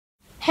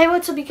Hey,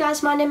 what's up you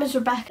guys, my name is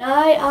Rebecca.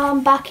 I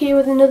am back here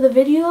with another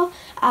video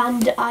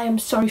and I am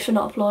sorry for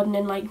not uploading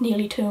in like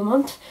nearly 2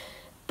 months,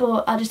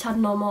 but I just had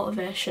no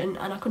motivation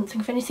and I couldn't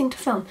think of anything to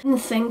film. I didn't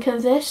think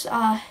of this,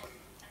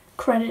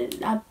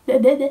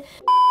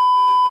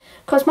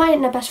 because my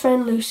best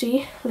friend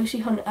Lucy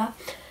Hunter,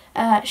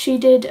 she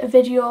did a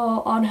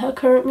video on her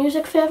current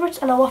music favourites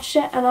and I watched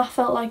it and I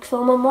felt like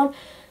filming one.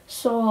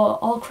 So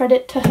all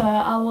credit to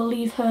her. I will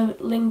leave her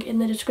link in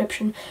the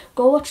description.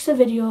 Go watch the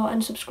video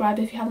and subscribe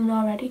if you haven't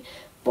already.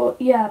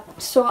 But yeah,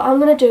 so I'm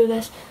going to do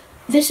this.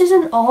 This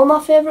isn't all my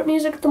favourite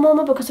music at the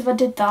moment, because if I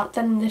did that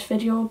then this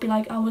video would be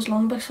like hours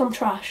long because I'm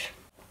trash.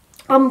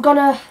 I'm going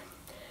to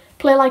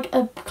play like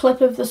a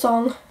clip of the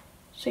song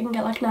so you can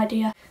get like an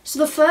idea. So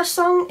the first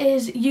song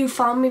is You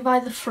Found Me by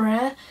The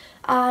Fray,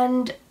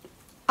 and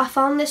I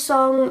found this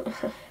song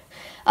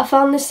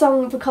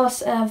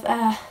because of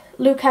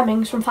Luke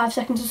Hemmings from 5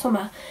 Seconds of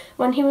Summer.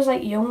 When he was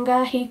like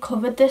younger, he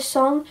covered this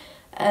song,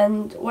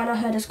 and when I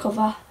heard his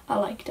cover I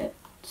liked it,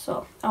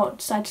 so I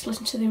decided to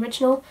listen to the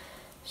original.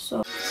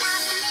 So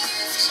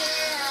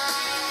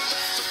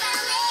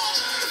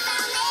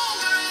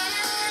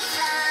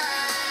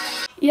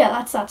yeah,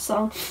 that's that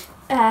song.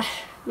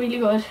 Really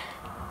good.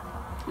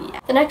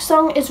 Yeah. The next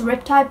song is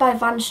Riptide by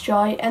Vance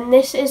Joy, and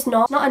this is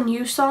not a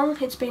new song.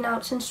 It's been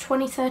out since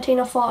 2013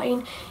 or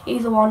 14,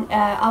 either one.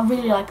 I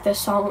really like this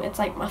song. It's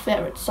like my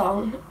favourite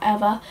song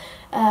ever.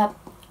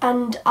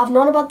 And I've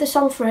known about this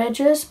song for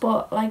ages,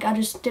 but like I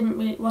just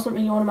wasn't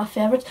really one of my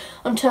favourites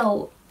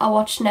until I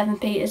watched Nevin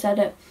Peters'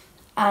 edit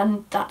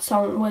and that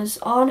song was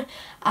on,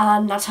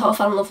 and that's how I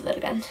fell in love with it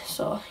again.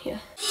 So yeah.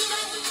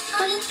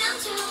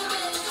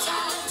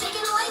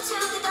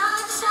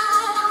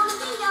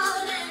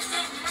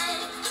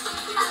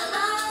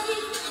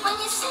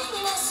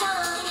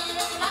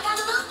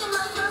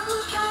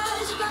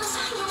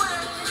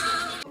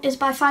 Is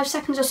by 5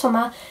 Seconds of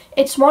Summer.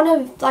 It's one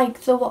of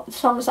like the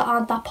songs that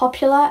aren't that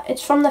popular.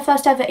 It's from their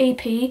first ever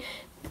EP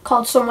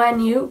called Somewhere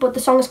New, but the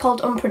song is called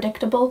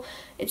Unpredictable.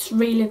 It's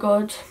really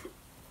good.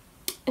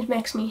 It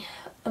makes me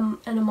an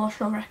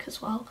emotional wreck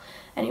as well.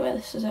 Anyway,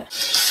 this is it.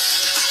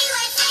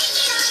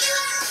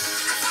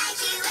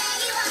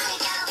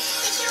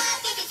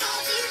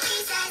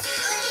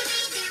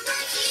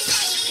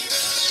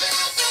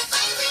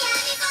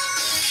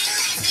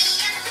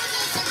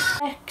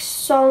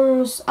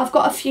 Songs, I've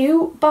got a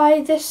few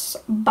by this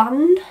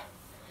band.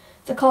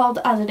 They're called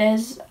As It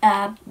Is.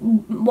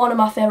 One of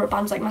my favourite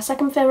bands, like my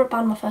second favourite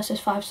band. My first is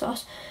Five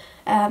Sauce.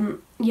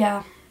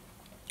 Yeah.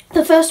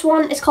 The first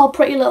one is called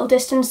Pretty Little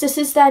Distance. This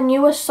is their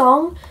newest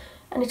song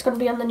and it's going to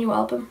be on the new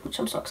album, which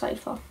I'm so excited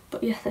for.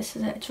 But yeah, this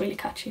is it. It's really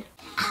catchy.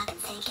 I've been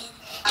thinking,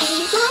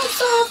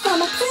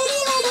 from a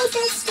pretty little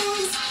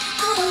distance.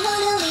 I don't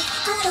wanna leave,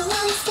 I don't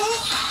wanna stay.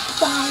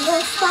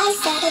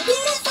 Twice at a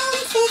beautiful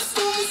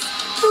existence.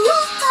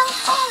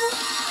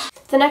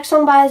 The next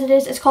song by As It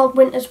Is called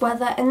Winter's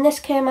Weather, and this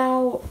came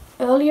out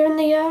earlier in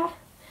the year,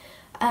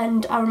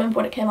 and I remember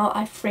when it came out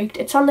I freaked.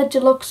 It's on the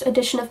deluxe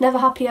edition of Never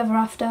Happy Ever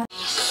After.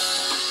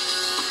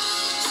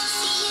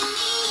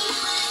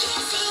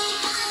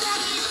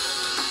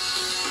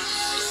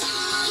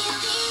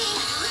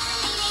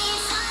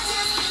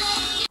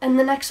 And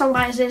the next song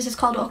by As It Is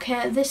called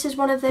Okay. This is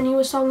one of their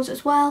newer songs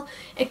as well.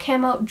 It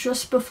came out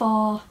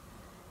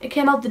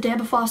the day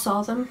before I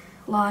saw them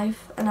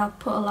live, and I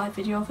put a live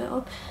video of it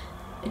up.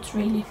 It's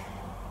really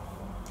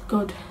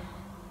good.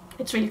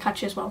 It's really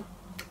catchy as well.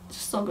 It's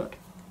just so good.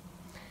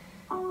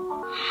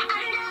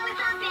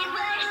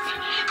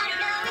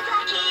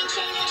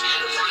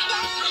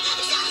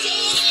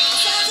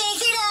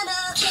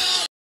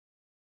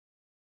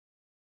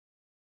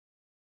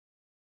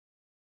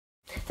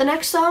 The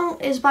next song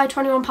is by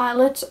 21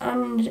 Pilots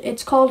and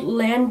it's called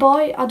Lane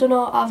Boy. I don't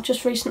know, I've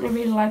just recently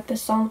really liked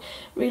this song.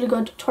 Really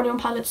good. 21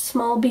 Pilots,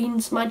 Small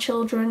Beans, my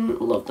children,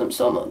 love them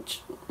so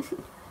much.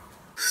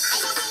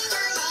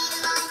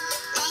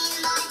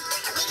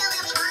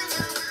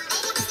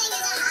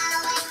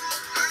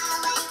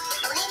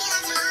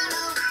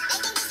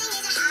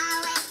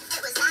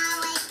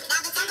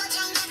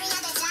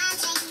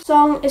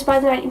 Song is by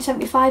the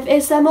 1975.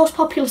 It's their most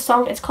popular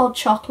song. It's called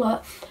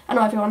Chocolate. I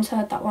know everyone's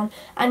heard that one,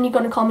 and you're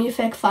gonna call me a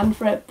fake fan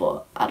for it,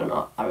 but I don't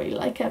know, I really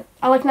like it.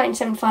 I like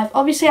 1975.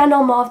 Obviously I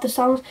know more of the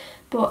songs,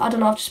 but I don't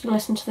know, I've just been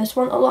listening to this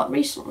one a lot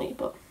recently.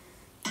 But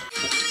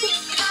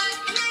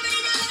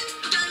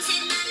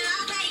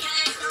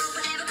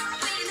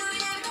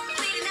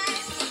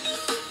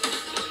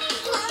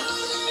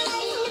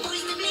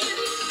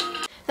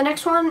the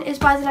next one is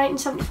by the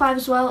 1975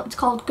 as well. It's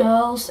called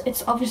Girls.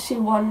 It's obviously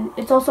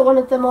it's also one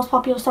of the most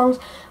popular songs,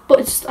 but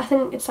I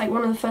think it's like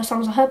one of the first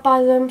songs I heard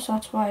by them, so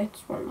that's why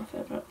it's one of my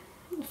favourite.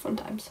 Fun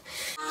times.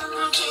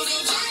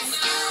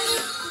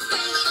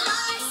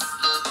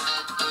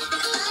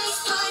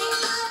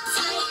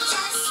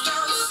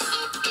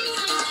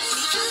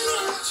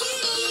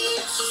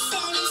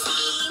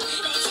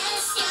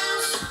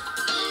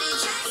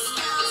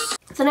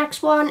 The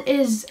next one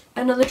is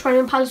another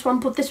 21 Pilots one,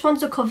 but this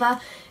one's a cover.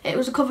 It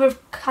was a cover of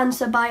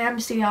Cancer by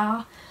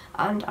MCR,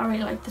 and I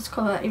really like this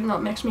cover, even though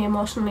it makes me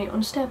emotionally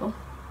unstable.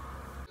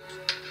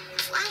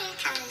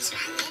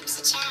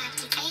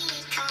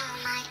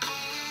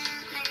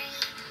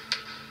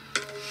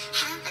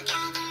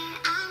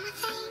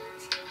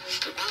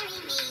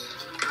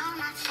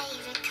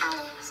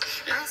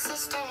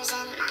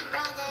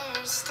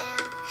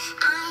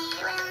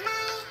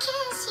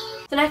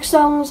 The next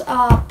songs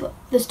are,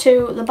 there's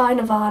two, they're by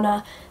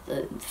Nirvana.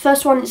 The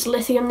first one is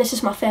Lithium. This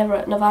is my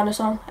favourite Nirvana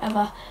song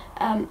ever.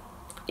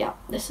 Yeah,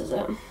 this is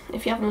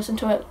if you haven't listened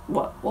to it,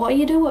 what are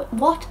you doing?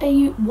 What are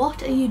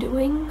you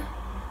doing?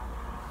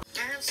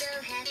 I'm so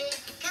happy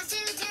 'cause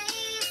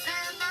today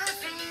found my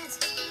friends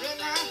with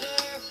my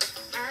head.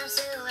 I'm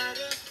so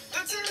happy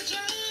that's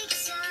okay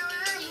 'cause I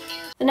want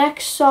you. The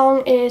next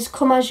song is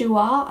Come As You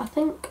Are, I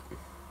think.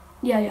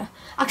 Yeah.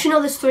 Actually, no,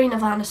 there's 3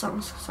 Nirvana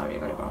songs. Sorry, I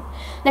got it wrong.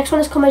 Next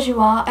one is Come As You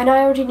Are, and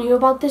I already knew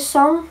about this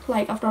song.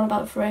 Like, I've known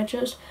about it for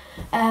ages.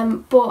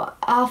 But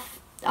I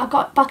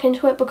got back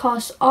into it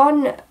because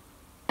on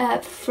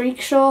Freak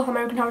Show,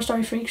 American Horror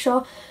Story Freak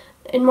Show,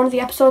 in one of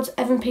the episodes,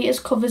 Evan Peters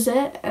covers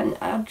it, and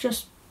I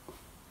just,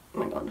 oh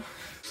my god.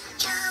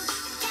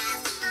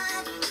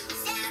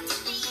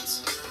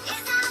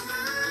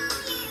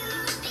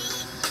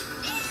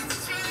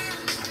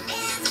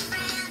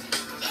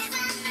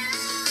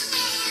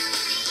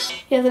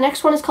 Yeah, the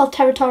next one is called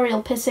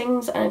Territorial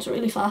Pissings, and it's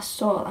really fast,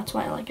 so that's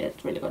why I like it.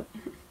 It's really good.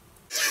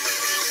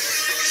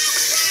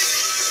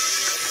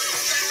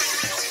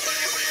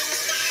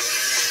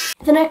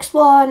 The next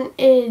one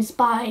is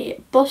by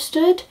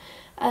Busted,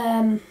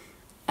 and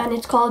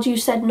it's called You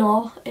Said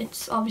No.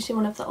 It's obviously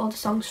one of the older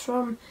songs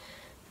from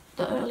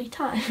the early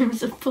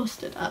times of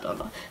Busted. I don't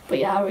know, but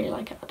yeah, I really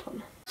like it. I don't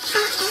know.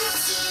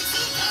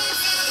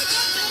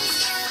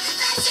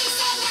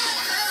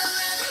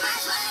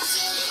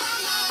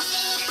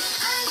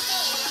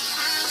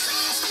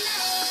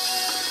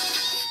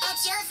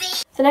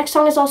 The next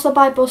song is also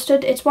by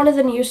Busted. It's one of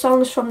the new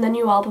songs from the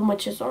new album,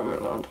 which is, oh my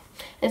god,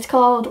 it's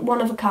called One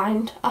of a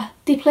Kind.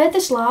 They played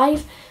this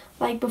live,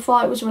 like,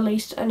 before it was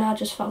released, and I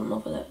just fell in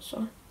love with it,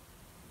 so.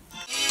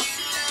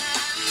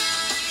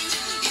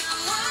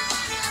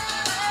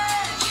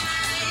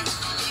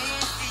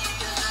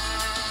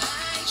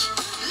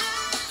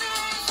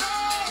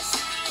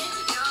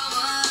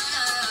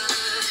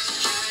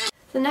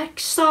 The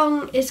next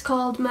song is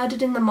called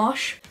Murdered in the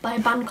Mosh by a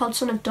band called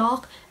Son of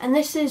Dark, and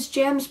this is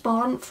James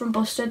Bourne from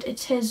Busted.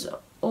 It's his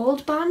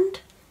old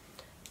band.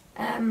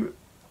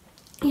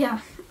 Yeah,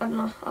 I don't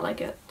know, I like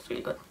it, it's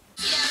really good.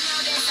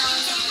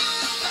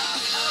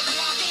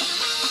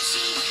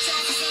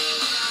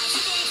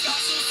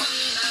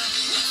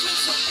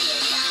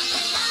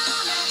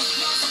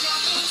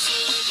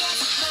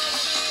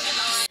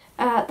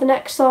 The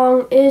next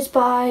song is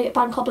by a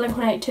band called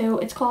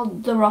Blink-182. It's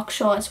called The Rock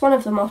Show. It's one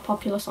of the most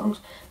popular songs,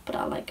 but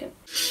I like it.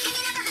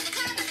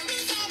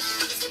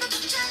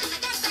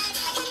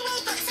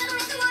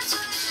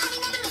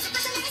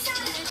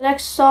 The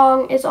next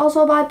song is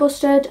also by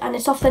Busted, and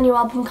it's off their new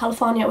album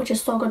California, which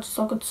is so good,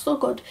 so good, so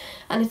good.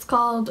 And it's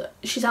called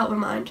She's Out of Her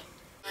Mind.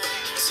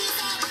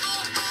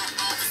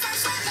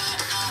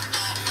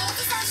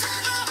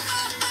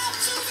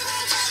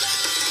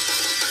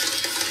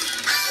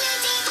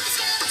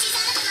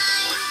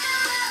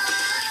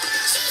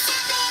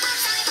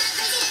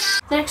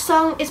 The next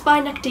song is by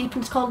Neck Deep,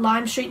 and it's called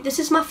Lime Street. This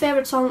is my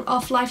favourite song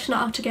off Life's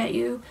Not Out to Get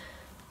You.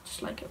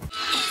 Just like it.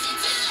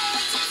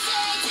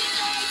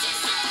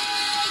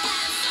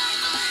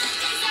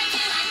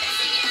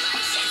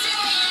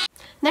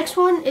 Next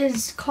one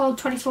is called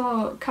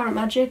 24 Karat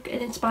Magic,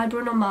 and it's by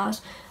Bruno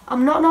Mars.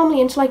 I'm not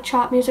normally into like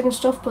chart music and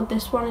stuff, but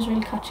this one is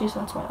really catchy, so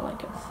that's why I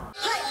like it.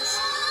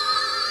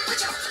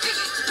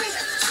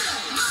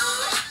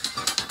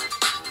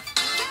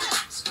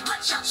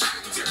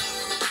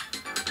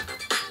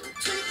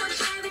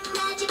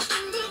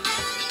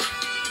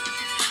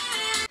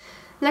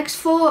 Next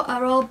 4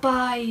 are all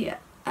by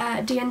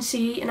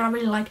DNC, and I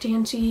really like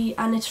DNC,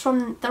 and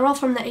they're all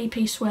from the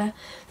EP Swear.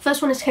 The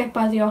first one is Cake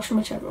by the Ocean,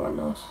 which everyone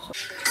knows. So.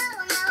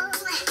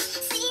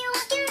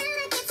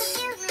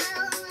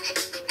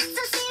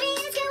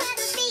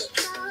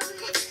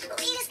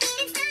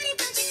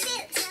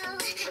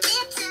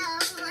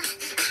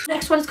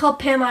 Next one is called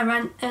Pay My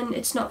Rent, and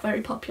it's not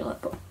very popular,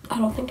 but I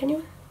don't think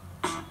anyway.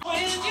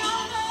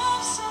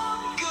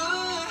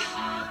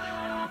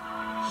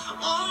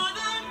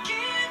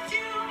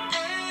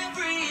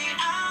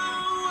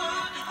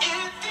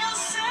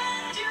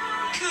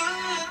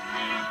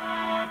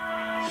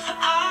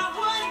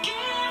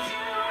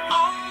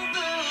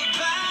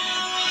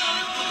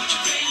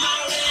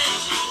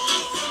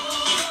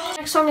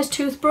 Next song is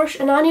Toothbrush,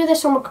 and I knew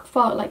this song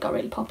before it got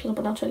really popular,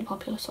 but now it's really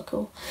popular, so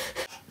cool.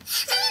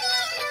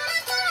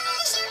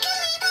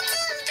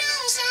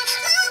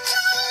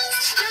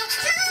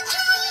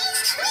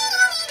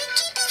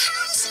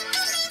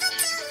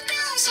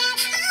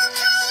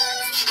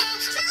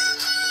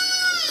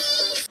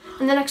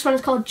 And the next one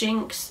is called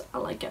Jinx. I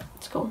like it,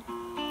 it's cool.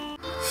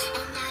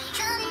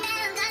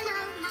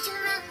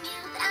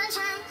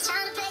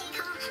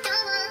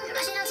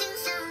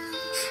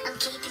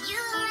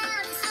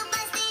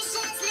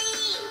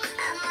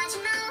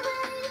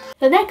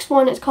 The next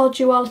one is called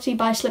Duality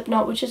by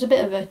Slipknot, which is a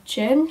bit of a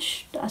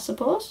change, I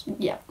suppose.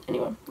 Yeah,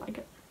 anyway, like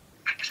it.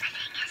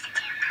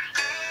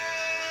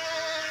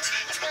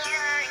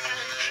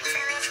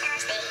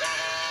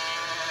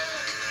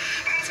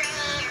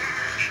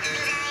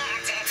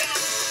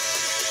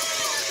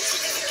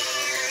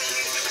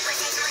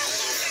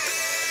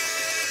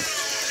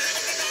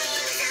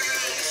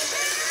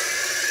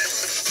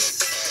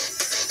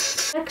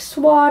 Next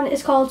one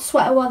is called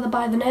Sweater Weather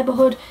by The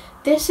Neighbourhood.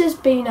 This has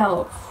been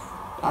out,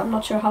 I'm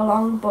not sure how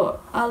long, but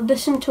I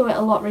listened to it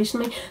a lot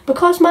recently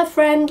because my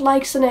friend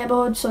likes The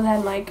Neighbourhood, so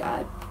then like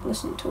I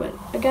listened to it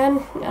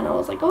again and I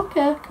was like,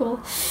 okay, cool.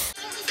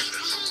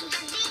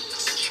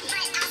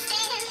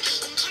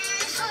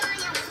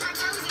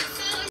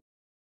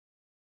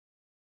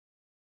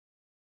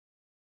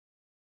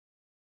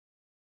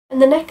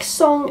 And the next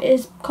song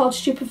is called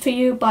Stupid For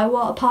You by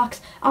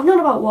Waterparks. I've known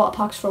about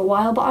Waterparks for a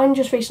while, but I only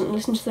just recently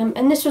listened to them,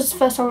 and this was the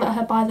first song that I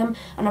heard by them,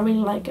 and I really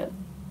like it.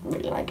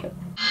 Really like it.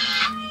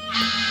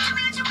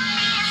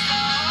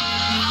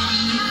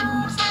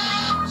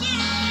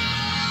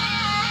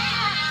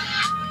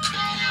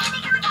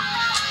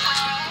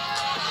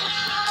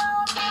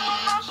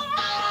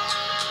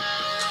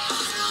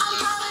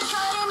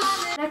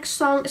 Next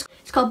song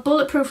is called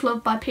Bulletproof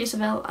Love by Piece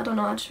of L. I don't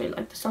know, I just really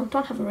like the song.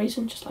 Don't have a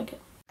reason, just like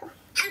it.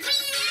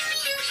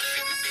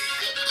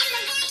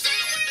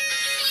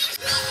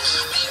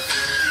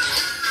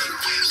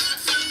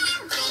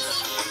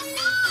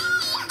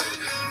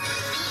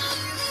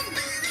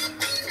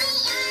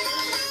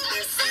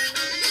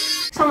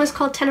 The song is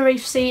called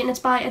Tenerife Sea and it's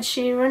by Ed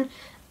Sheeran.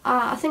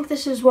 I think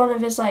this is one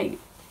of his like,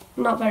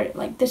 not very,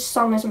 like this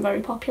song isn't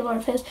very popular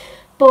of his,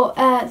 but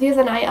the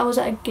other night I was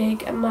at a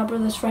gig and my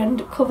brother's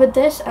friend covered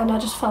this and I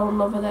just fell in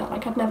love with it.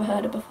 Like I'd never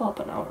heard it before,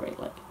 but now I really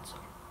like it. So.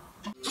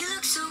 You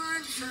look so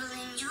wonderful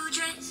in your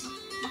dress.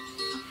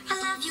 I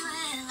love your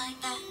hair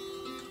like that.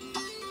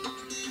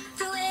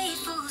 The way it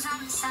falls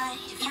on the side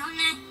of your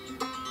neck,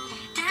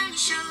 down your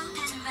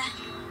shoulders and back.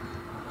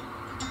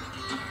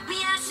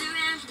 We are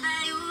surrounded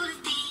by all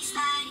of these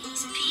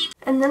lies and people.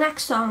 And the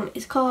next song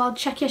is called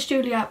Check Yes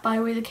Juliet by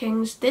We the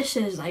Kings. This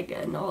is like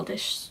an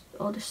oldish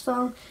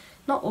song.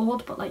 Not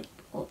old, but like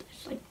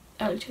oldish, like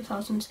early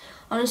 2000s.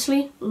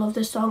 Honestly, love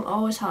this song.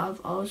 Always have,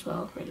 always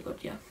will. Really good,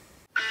 yeah.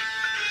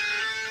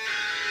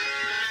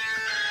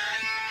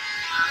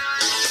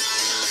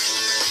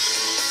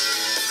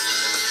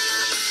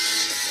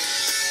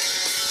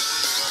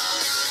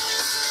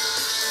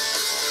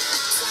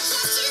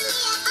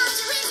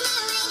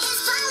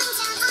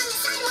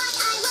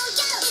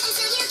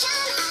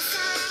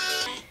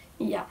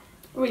 Yeah,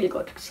 really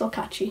good, so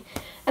catchy.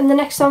 And the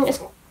next song is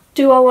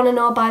Do I Wanna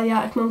Know by the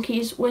Arctic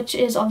Monkeys, which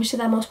is obviously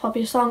their most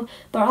popular song,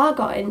 but I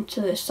got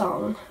into this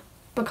song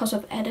because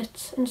of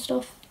edits and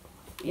stuff.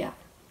 Yeah.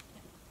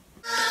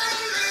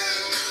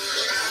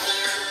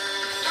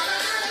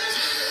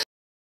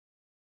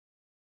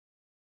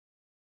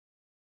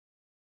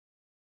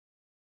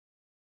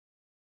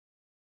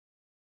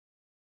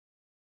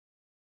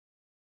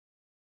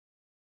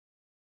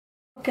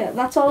 Okay,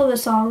 that's all of the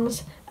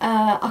songs.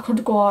 I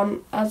could go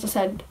on, as I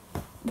said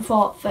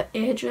before, for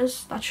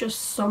ages. That's just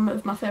some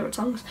of my favourite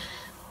songs.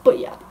 But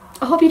yeah,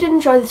 I hope you did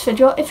enjoy this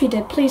video. If you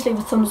did, please leave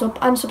a thumbs up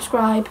and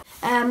subscribe.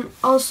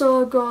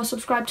 Also go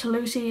subscribe to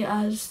Lucy,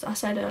 as I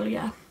said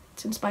earlier.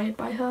 It's inspired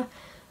by her.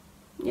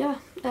 Yeah,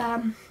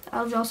 I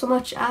love you all so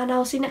much and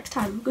I'll see you next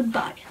time.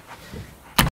 Goodbye.